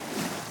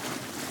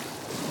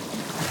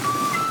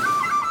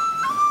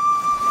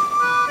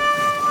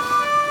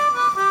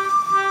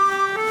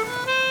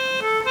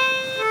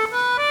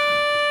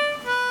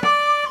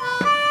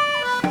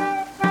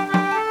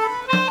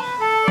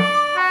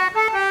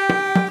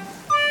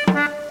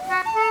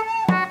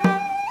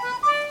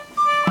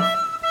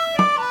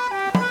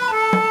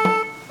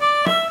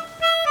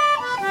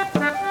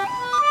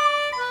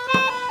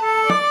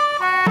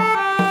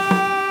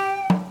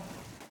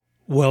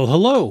Well,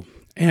 hello,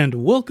 and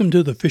welcome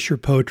to the Fisher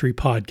Poetry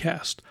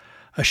Podcast,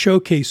 a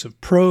showcase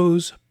of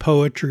prose,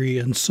 poetry,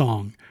 and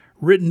song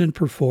written and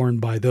performed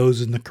by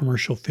those in the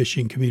commercial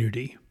fishing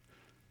community.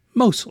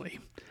 Mostly.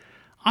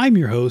 I'm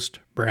your host,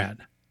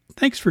 Brad.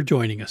 Thanks for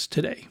joining us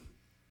today.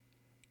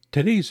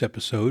 Today's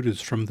episode is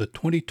from the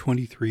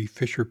 2023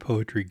 Fisher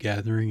Poetry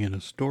Gathering in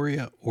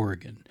Astoria,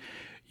 Oregon.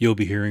 You'll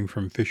be hearing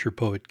from Fisher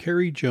poet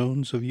Carrie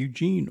Jones of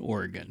Eugene,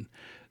 Oregon.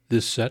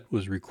 This set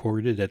was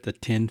recorded at the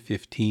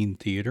 1015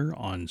 Theater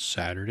on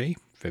Saturday,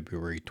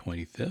 February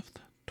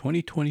 25th,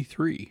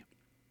 2023.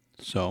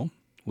 So,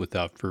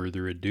 without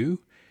further ado,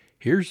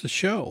 here's the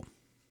show.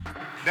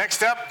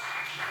 Next up,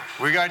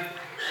 we got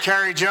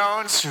Carrie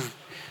Jones, who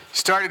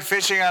started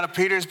fishing out of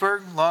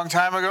Petersburg a long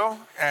time ago,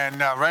 and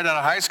right out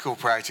of high school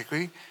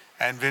practically,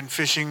 and been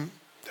fishing,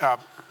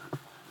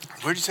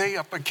 where'd you say,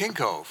 up in King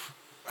Cove,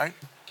 right?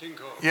 King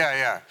Cove.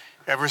 Yeah,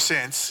 ever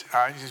since.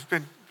 He's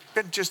been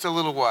just a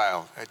little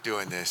while at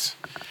doing this,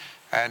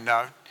 and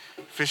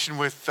fishing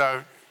with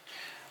a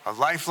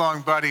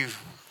lifelong buddy,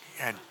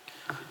 and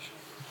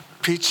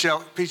Pete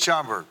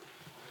Schomburg,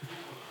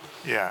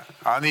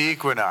 on the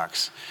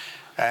Equinox.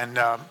 And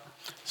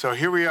so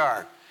here we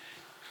are,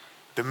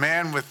 the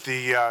man with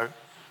the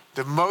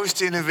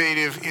most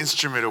innovative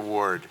instrument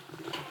award.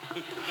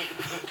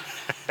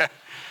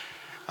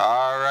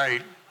 All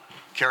right,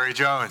 Carrie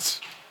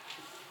Jones.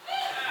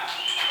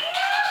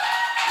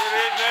 Good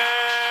evening.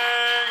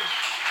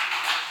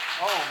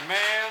 Oh,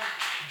 man.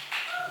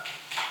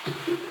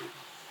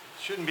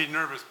 Shouldn't be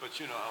nervous, but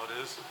you know how it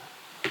is.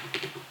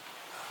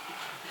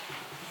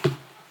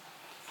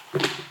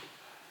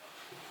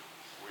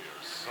 We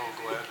are so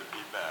glad to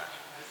be back.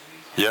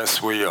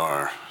 Yes, we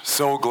are.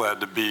 So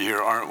glad to be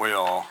here, aren't we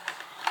all?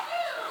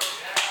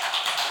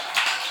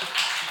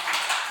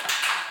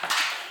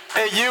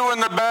 Hey, you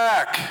in the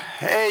back.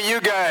 Hey,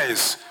 you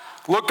guys.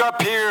 Look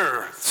up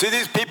here. See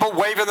these people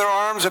waving their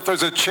arms? If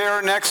there's a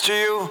chair next to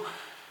you,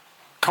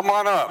 come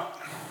on up.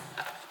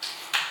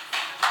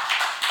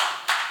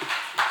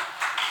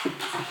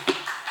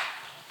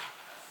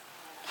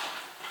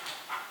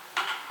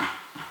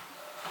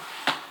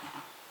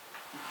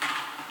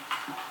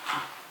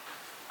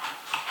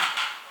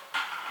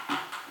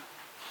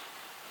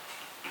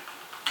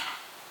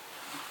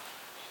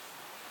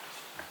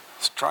 I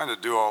was trying to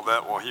do all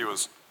that while he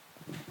was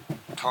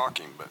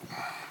talking, but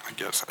I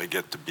guess I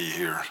get to be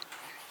here. I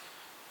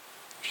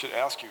should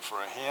ask you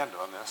for a hand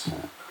on this. Give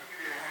me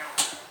a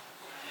hand.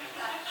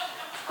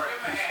 All right.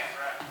 Give him a hand,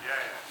 Brad. Yeah.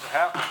 For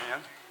half a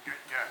hand. Yeah.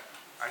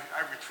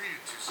 I retreated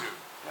too soon.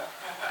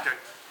 Yeah. Okay.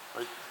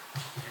 Right.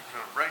 You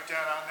put a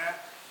breakdown on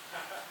that?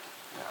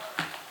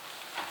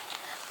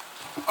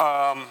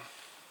 I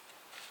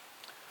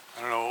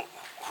don't know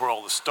where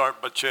all to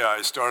start, but yeah,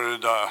 I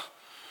started a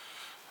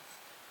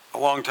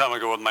long time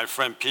ago with my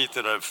friend Pete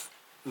that I've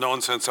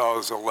known since I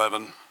was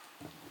 11.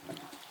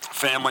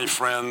 Family,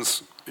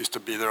 friends, used to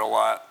be there a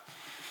lot.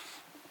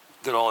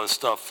 Did all this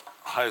stuff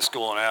high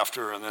school and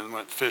after, and then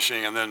went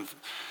fishing, and then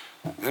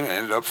I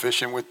ended up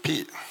fishing with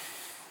Pete.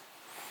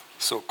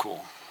 So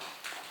cool.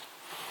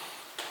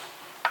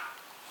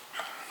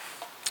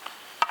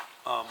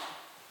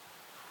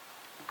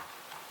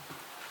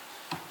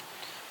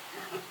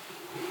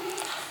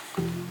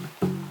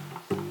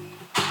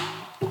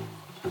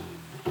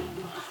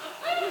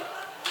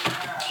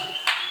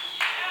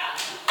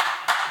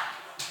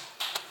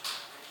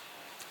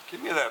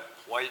 Give me that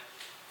white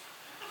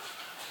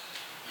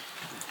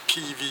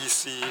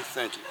PVC.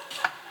 Thank you.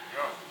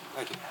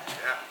 Thank you.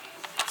 Yeah.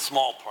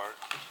 Small part.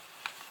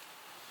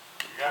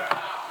 You got it.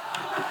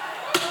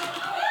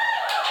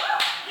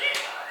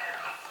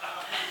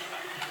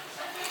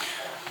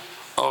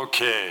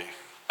 Okay.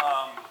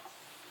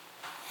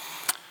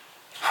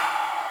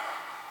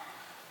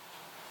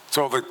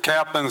 So the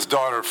captain's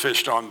daughter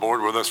fished on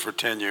board with us for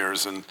 10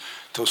 years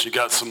until she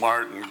got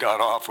smart and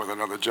got off with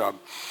another job.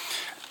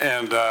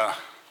 And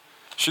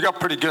she got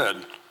pretty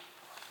good.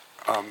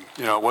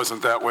 It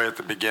wasn't that way at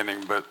the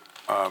beginning, but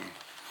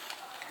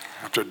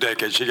after a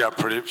decade, she got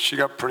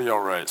pretty all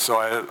right. So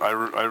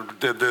I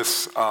did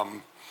this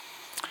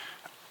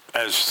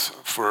as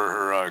for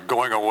her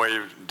going away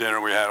dinner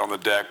we had on the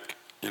deck,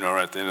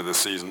 right at the end of the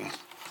season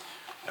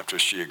after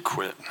she had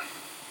quit.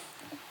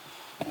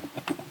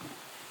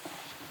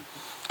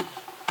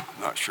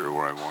 Not sure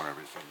where I want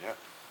everything yet.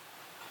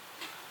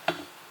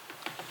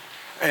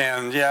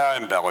 And yeah, I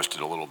embellished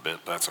it a little bit,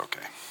 but that's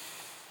okay.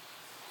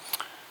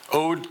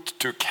 Ode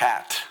to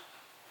Cat.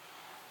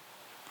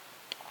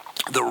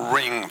 The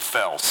ring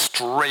fell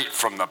straight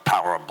from the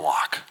power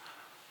block,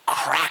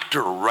 cracked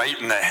her right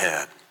in the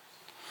head.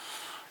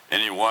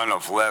 Anyone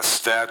of less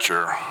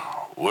stature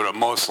would have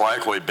most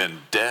likely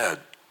been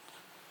dead.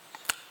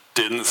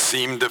 Didn't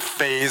seem to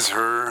faze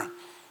her,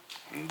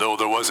 though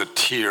there was a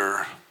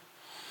tear.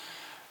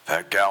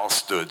 That gal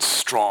stood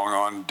strong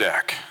on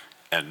deck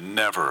and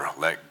never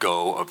let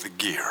go of the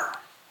gear.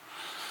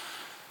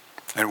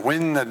 And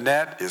when the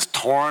net is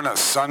torn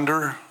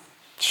asunder,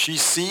 she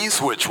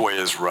sees which way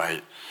is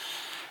right,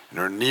 and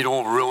her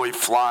needle really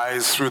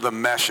flies through the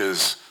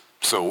meshes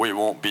so we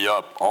won't be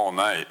up all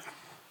night.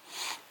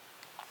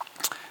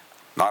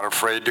 Not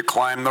afraid to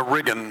climb the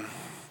rigging,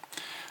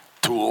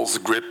 tools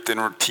gripped in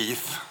her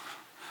teeth.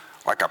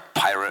 Like a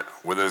pirate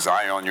with his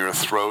eye on your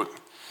throat,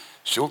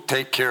 she'll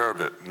take care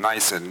of it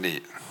nice and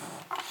neat.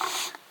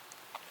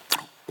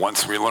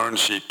 Once we learned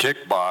she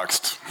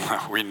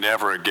kickboxed, we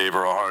never gave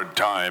her a hard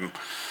time.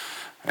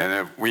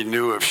 And we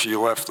knew if she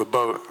left the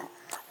boat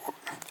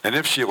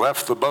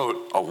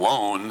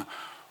alone,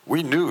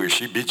 we knew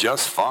she'd be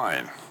just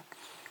fine.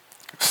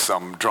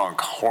 Some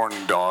drunk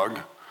horn dog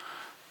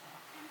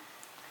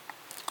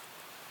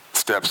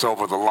steps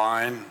over the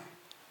line,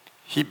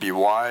 he'd be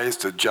wise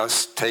to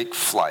just take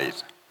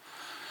flight.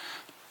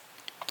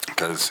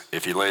 Because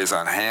if he lays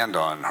a hand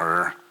on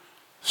her,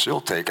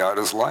 she'll take out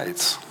his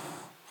lights.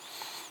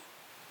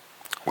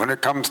 When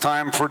it comes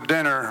time for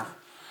dinner,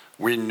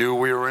 we knew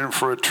we were in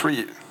for a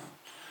treat.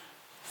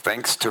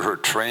 Thanks to her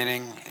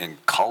training in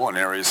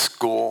culinary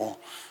school,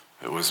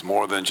 it was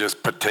more than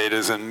just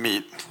potatoes and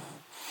meat.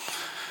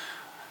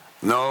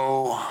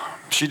 No,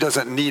 she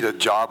doesn't need a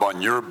job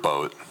on your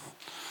boat.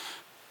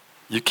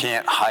 You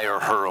can't hire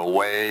her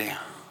away.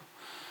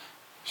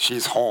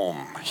 She's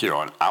home here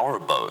on our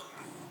boat.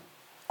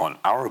 On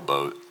our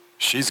boat,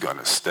 she's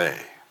gonna stay.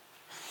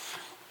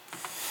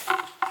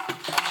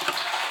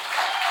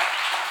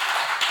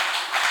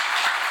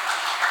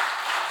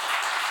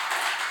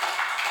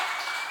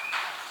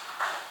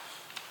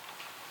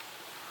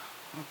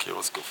 Okay,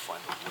 let's go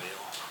find a whale.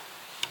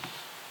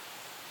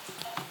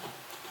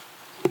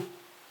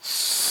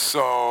 So,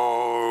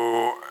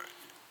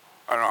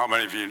 I don't know how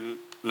many of you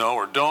know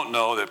or don't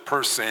know that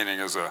purse seining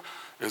is a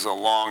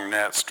long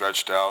net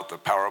stretched out, the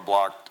power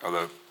block, or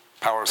the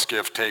power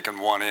skiff taking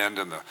one end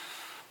and the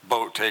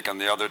boat taking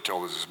the other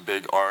till there's this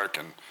big arc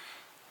and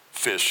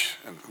fish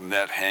and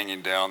net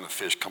hanging down. The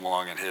fish come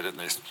along and hit it and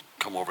they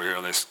come over here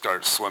and they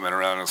start swimming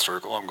around in a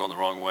circle. Oh, I'm going the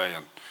wrong way.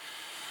 And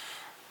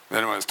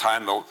then when it's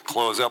time to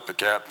close up, the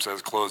cap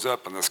says close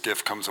up and the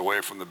skiff comes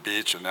away from the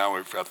beach and now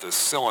we've got this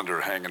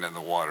cylinder hanging in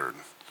the water.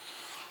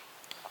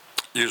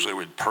 Usually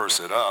we'd purse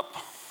it up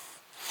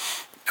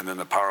and then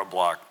the power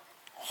block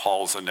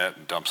hauls the net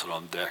and dumps it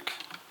on deck.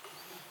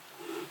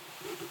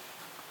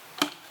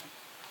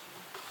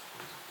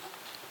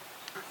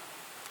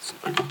 See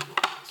if I can do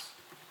this.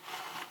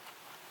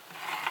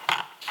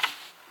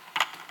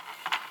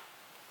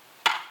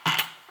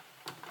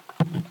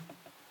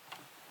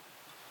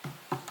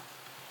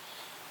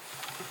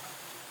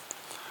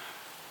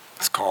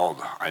 It's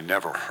called I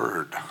Never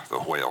Heard the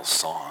Whale's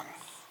Song.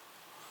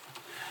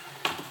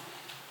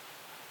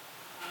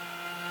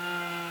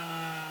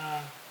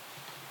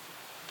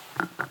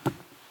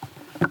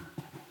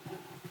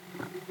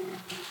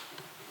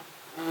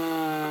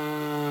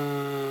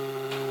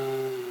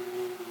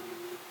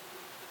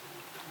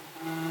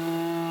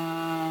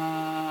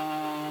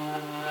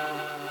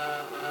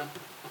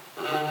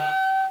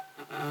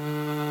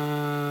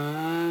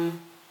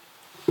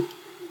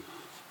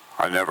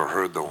 I never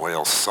heard the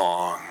whale's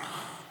song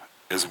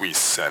as we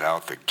set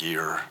out the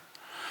gear,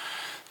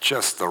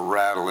 just the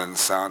rattling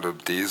sound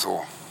of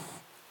diesel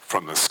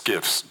from the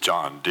skiff's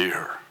John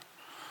Deere.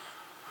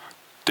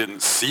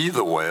 Didn't see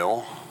the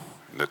whale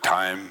in the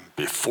time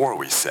before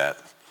we set,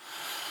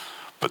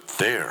 but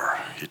there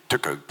he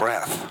took a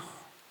breath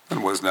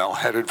and was now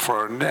headed for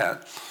our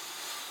net.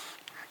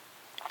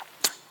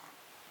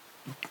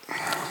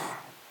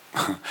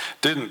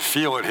 Didn't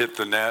feel it hit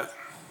the net.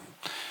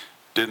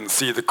 Didn't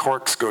see the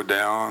corks go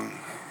down,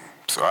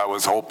 so I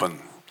was hoping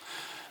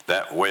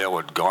that whale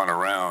had gone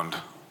around.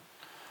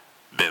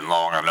 Been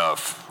long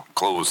enough.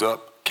 Close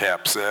up,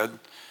 Cap said.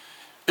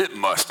 It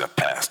must have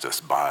passed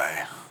us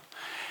by.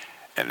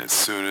 And as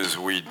soon as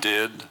we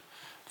did,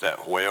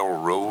 that whale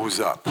rose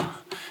up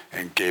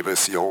and gave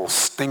us the old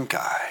stink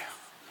eye.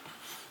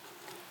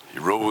 He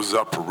rose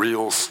up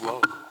real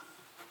slow.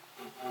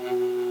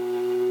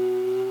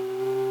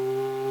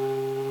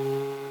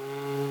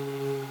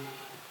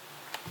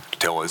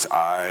 Till his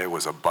eye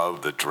was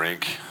above the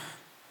drink.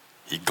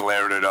 He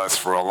glared at us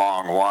for a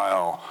long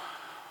while.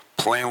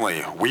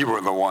 Plainly, we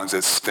were the ones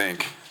that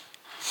stink.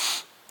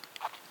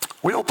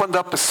 We opened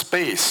up a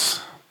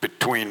space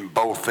between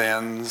both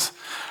ends.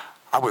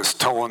 I was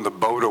towing the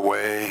boat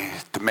away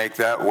to make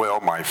that whale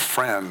my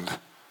friend.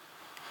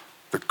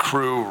 The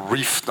crew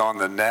reefed on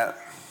the net.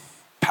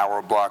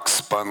 Power block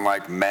spun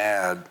like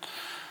mad.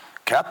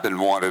 Captain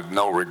wanted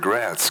no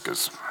regrets,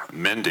 because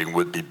mending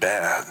would be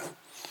bad.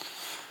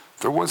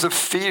 There was a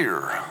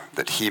fear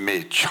that he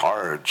may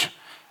charge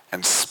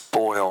and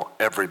spoil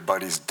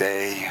everybody's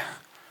day.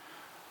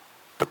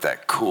 But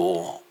that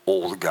cool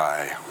old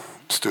guy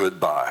stood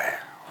by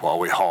while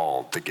we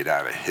hauled to get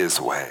out of his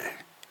way.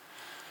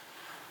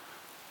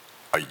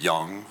 A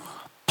young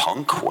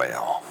punk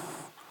whale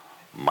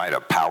might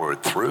have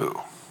powered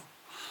through.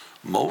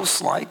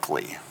 Most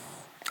likely,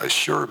 a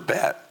sure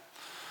bet.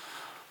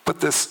 But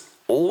this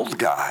old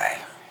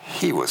guy,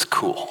 he was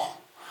cool.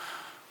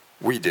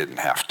 We didn't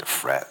have to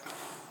fret.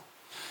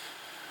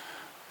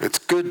 It's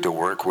good to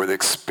work with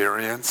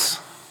experience.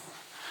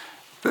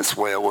 This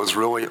whale was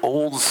really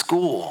old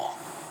school.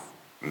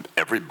 And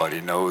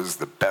everybody knows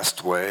the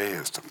best way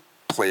is to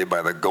play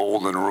by the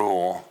golden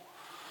rule.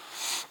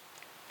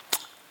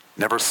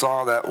 Never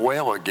saw that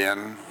whale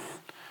again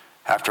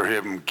after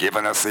him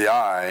giving us the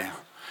eye.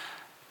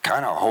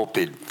 Kind of hoped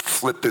he'd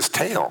flip his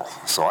tail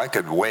so I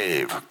could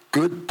wave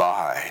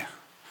goodbye.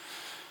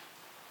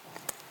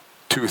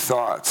 Two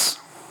thoughts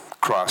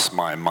crossed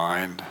my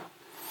mind.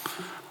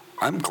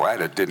 I'm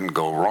glad it didn't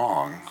go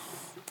wrong.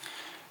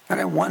 And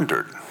I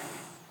wondered,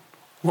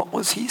 what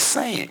was he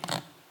saying?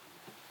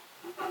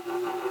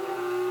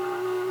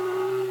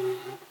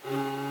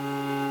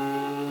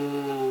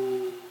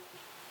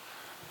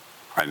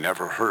 I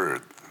never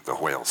heard the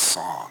whale's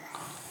song.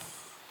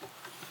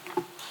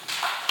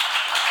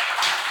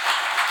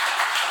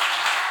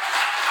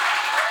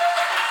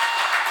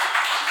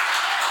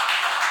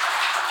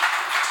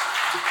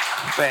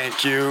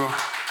 Thank you.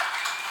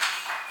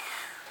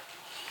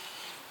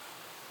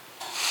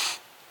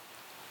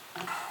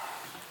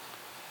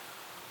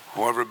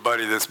 Well,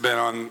 everybody that's been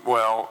on,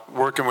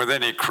 working with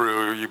any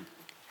crew, you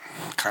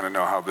kind of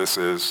know how this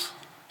is.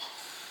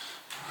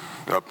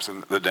 The ups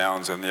and the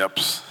downs and the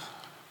ups.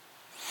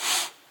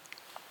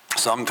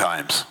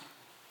 Sometimes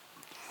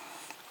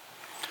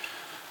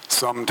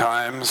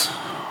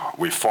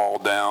we fall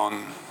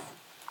down,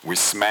 we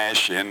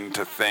smash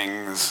into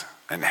things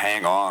and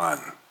hang on.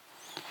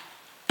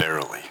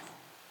 Barely.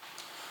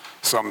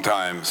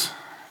 Sometimes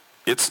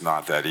it's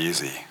not that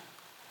easy.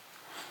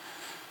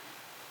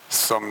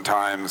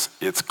 Sometimes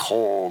it's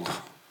cold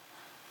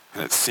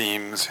and it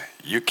seems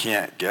you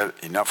can't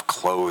get enough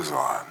clothes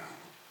on.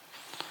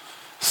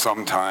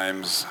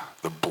 Sometimes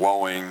the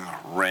blowing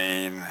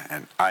rain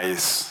and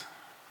ice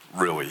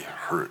really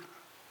hurt.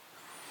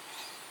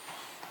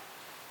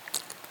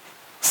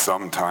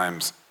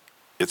 Sometimes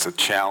it's a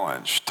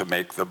challenge to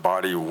make the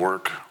body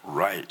work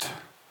right.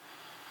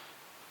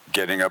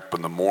 Getting up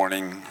in the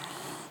morning,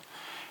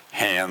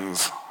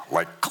 hands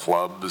like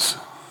clubs,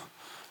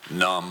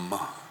 numb,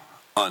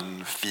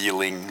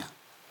 unfeeling.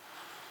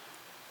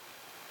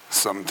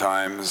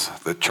 Sometimes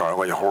the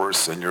Charlie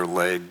horse in your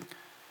leg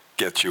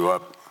gets you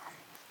up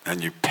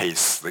and you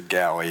pace the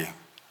galley,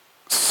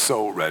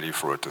 so ready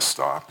for it to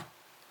stop.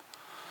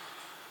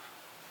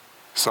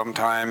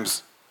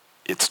 Sometimes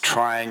it's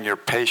trying your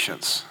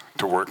patience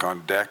to work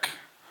on deck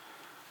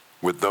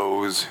with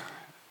those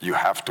you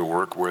have to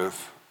work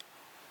with.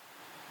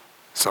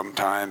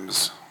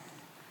 Sometimes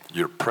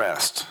you're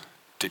pressed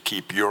to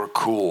keep your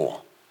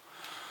cool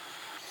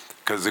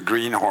because the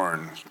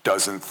greenhorn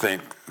doesn't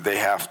think they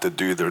have to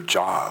do their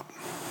job.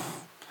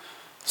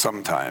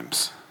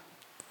 Sometimes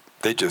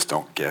they just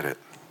don't get it.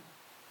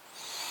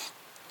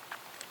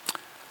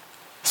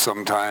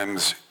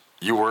 Sometimes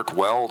you work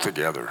well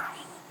together,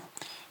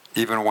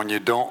 even when you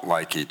don't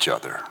like each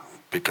other,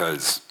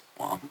 because,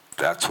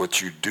 that's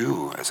what you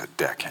do as a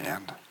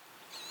deckhand.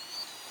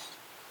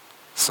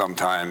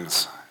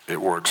 Sometimes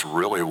it works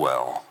really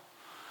well,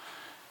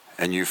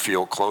 and you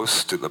feel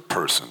close to the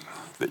person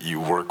that you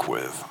work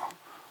with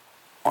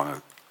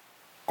on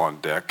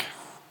deck.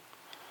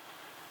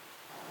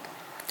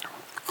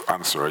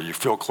 You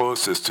feel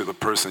closest to the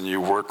person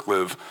you work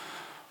with.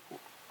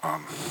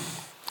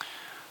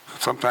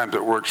 Sometimes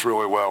it works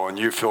really well, and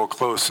you feel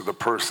close to the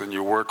person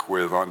you work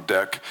with on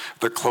deck,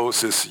 the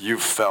closest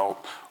you've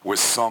felt with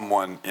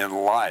someone in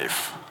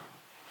life,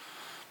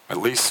 at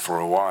least for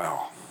a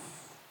while.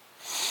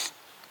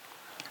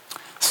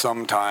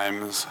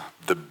 Sometimes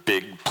the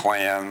big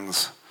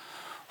plans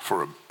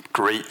for a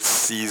great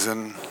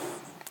season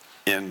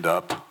end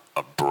up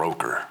a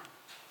broker.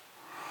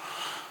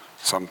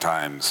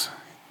 Sometimes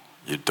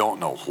you don't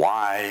know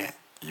why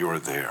you're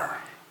there.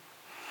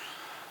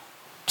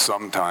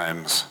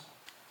 Sometimes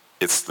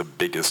it's the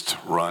biggest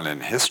run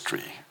in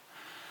history.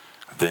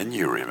 Then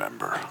you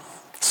remember.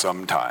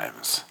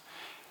 Sometimes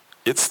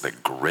it's the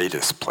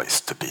greatest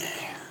place to be.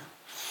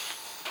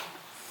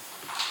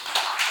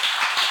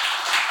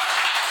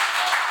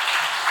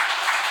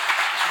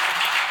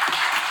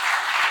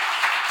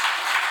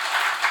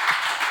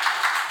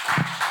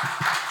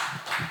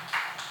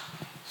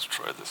 Let's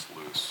try this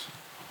loose.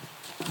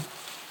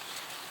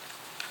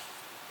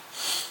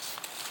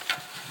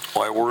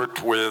 Well, I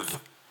worked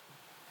with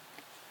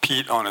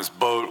Pete on his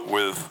boat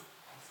with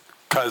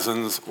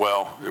cousins.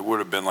 Well, it would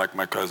have been like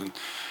my cousin,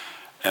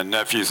 and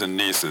nephews and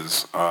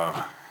nieces.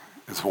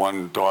 His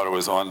one daughter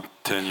was on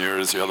 10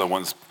 years. The other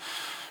one's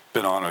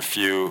been on a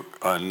few.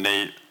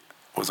 Nate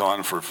was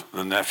on for,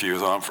 the nephew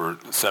was on for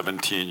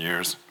 17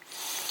 years.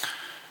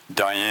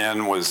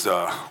 Diane was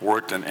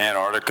worked in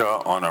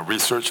Antarctica on a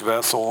research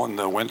vessel in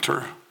the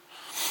winter.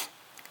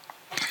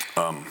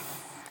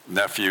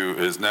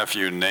 His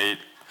nephew Nate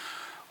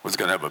was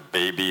going to have a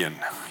baby, and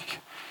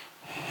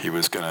he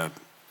was going to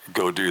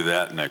go do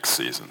that next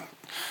season,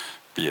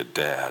 be a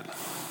dad.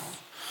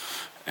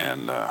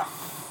 And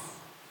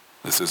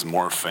this is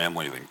more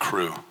family than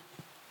crew.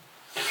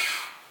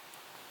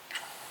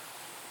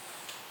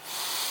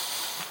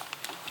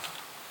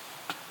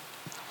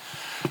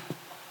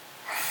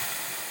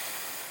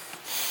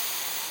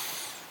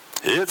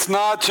 It's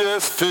not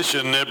just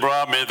fishing that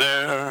brought me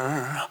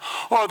there,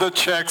 or the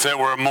checks that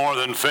were more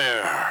than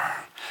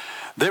fair.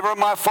 They were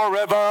my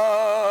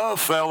forever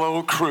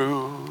fellow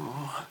crew.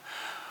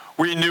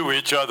 We knew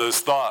each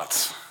other's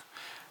thoughts,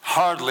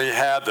 hardly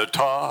had the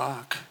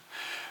talk.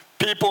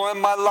 People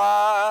in my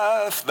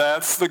life,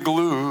 that's the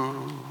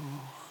glue.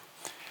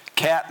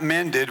 Cat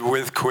mended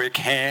with quick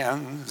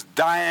hands.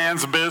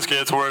 Diane's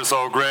biscuits were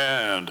so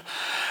grand,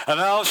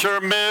 and I'll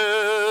sure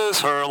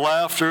miss her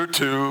laughter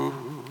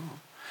too.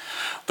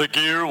 The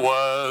gear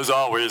was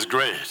always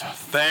great,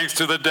 thanks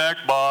to the deck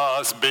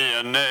boss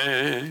being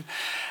Nate,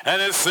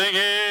 and his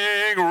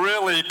singing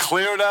really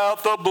cleared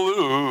out the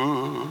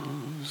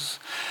blues.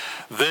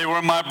 They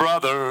were my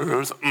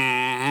brothers,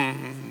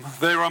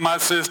 they were my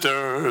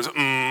sisters,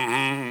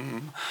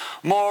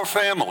 more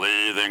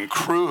family than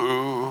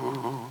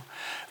crew.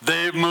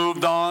 They've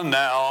moved on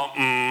now,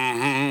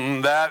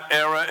 that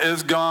era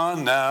is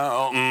gone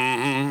now,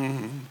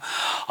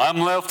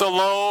 I'm left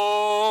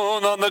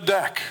alone on the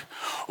deck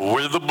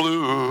with the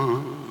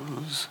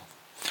blues.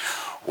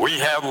 We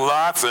had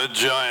lots of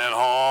giant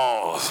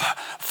hauls,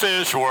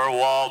 fish were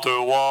wall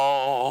to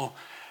wall,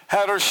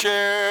 had our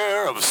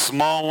share of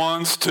small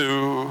ones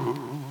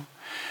too.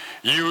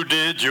 You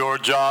did your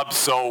job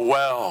so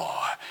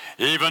well,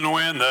 even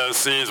when the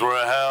seas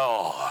were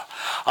hell.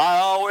 I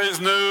always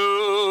knew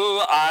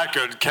I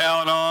could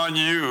count on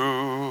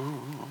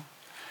you.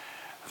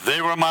 They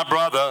were my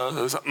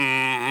brothers,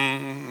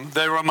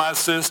 they were my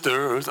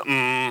sisters,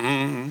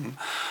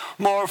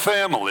 more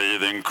family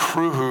than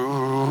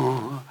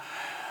crew.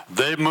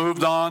 They've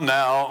moved on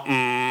now,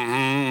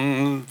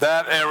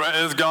 that era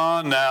is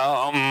gone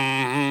now,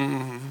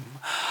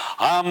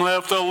 I'm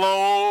left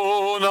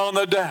alone on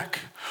the deck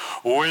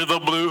with the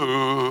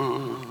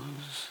blues.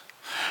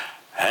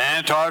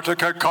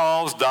 Antarctica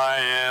calls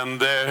Diane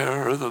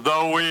there,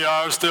 though we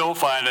are still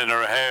finding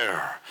her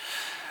hair.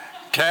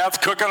 Cat's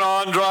cooking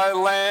on dry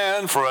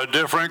land for a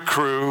different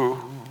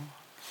crew.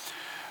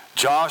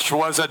 Josh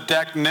was a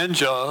deck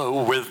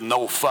ninja with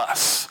no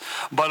fuss,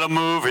 but a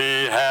move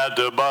he had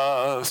to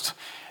bust.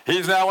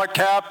 He's now a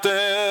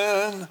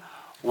captain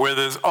with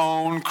his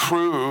own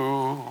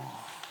crew.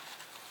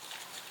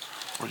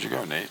 Where'd you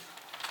go, Nate?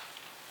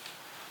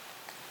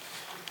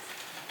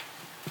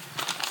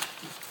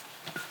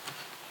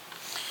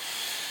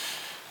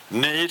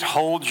 Nate,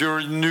 hold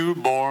your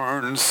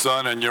newborn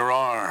son in your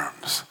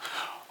arms,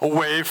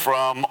 away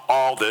from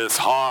all this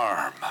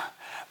harm.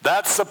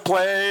 That's the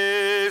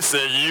place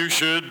that you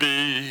should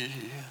be,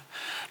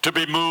 to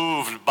be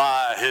moved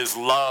by his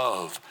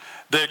love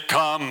that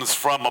comes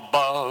from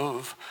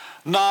above,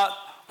 not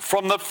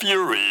from the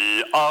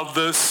fury of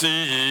the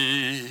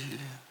sea.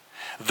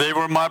 They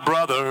were my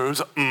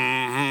brothers,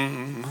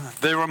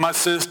 they were my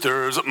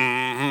sisters,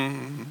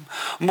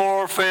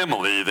 more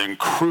family than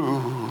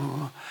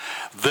crew.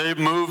 They've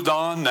moved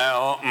on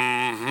now,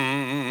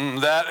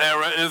 that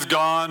era is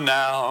gone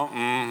now,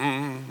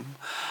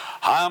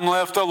 I'm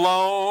left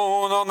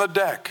alone on the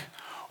deck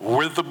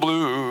with the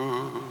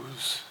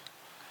blues.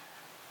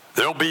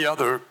 There'll be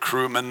other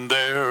crewmen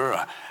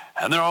there,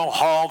 and they'll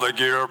haul the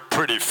gear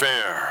pretty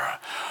fair,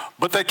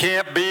 but they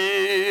can't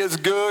be as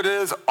good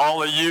as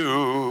all of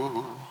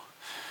you.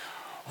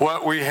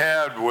 What we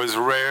had was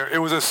rare. It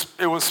was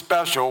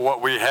special.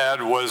 What we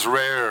had was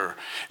rare.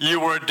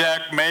 You were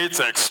deck mates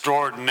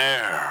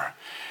extraordinaire.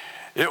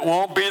 It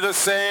won't be the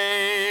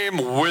same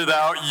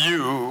without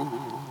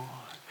you.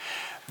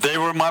 They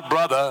were my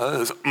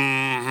brothers,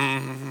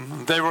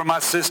 they were my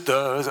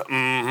sisters,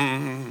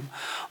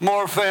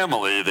 more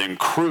family than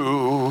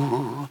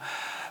crew.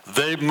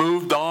 They've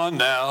moved on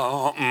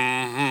now,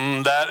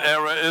 that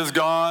era is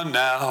gone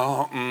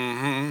now,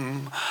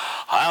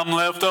 I'm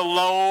left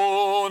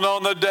alone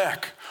on the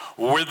deck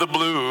with the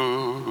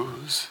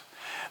blues.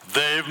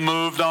 They've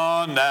moved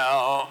on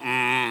now,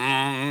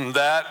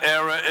 that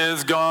era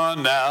is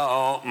gone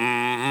now,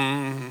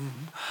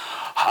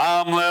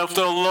 I'm left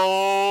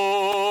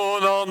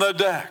alone on the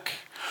deck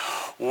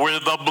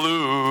with the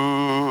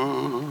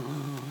blues.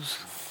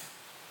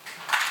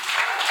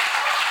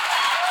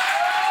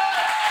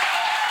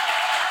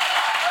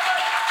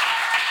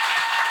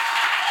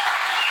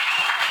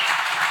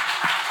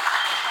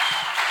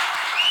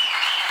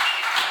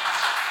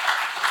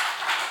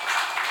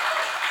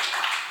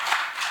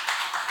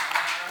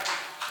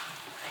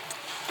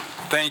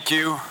 Thank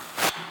you.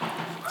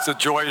 It's a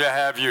joy to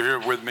have you here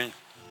with me.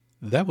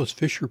 That was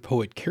Fisher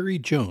poet Carrie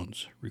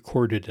Jones,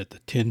 recorded at the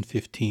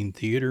 1015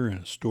 Theater in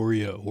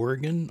Astoria,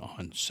 Oregon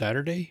on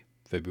Saturday,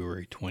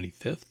 February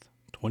 25th,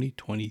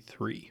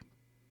 2023.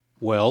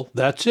 Well,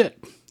 that's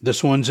it.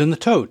 This one's in the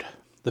tote.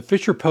 The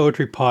Fisher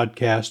Poetry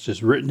Podcast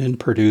is written and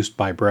produced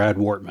by Brad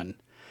Wortman.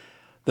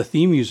 The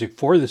theme music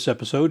for this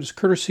episode is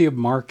courtesy of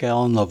Mark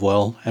Allen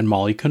Lovewell and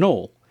Molly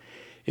Knoll.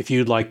 If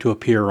you'd like to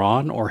appear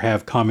on or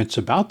have comments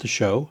about the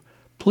show,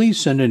 please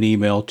send an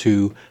email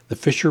to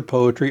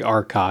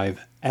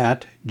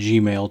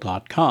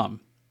thefisherpoetryarchive@gmail.com.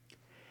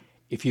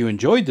 If you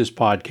enjoyed this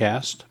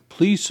podcast,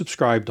 please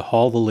subscribe to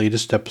haul the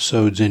latest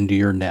episodes into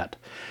your net.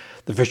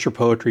 The Fisher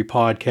Poetry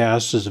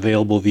Podcast is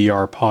available via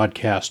our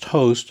podcast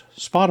host,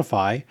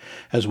 Spotify,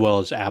 as well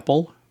as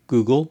Apple,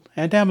 Google,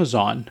 and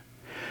Amazon.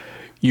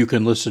 You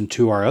can listen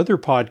to our other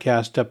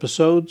podcast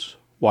episodes,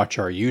 watch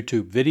our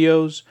YouTube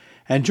videos,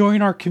 and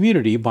join our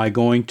community by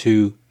going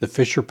to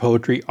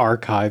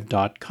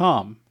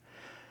thefisherpoetryarchive.com.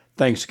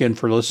 Thanks again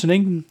for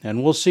listening,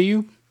 and we'll see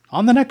you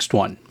on the next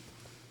one.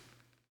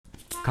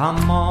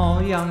 Come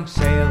all young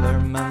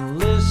sailormen,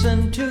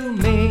 listen to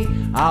me.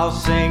 I'll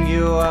sing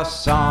you a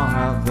song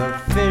of the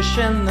fish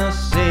in the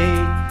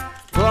sea.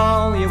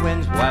 Blow ye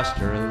winds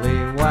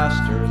westerly,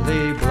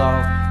 westerly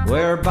blow.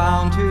 We're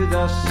bound to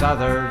the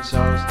southward,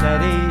 so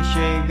steady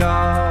she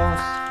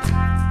goes.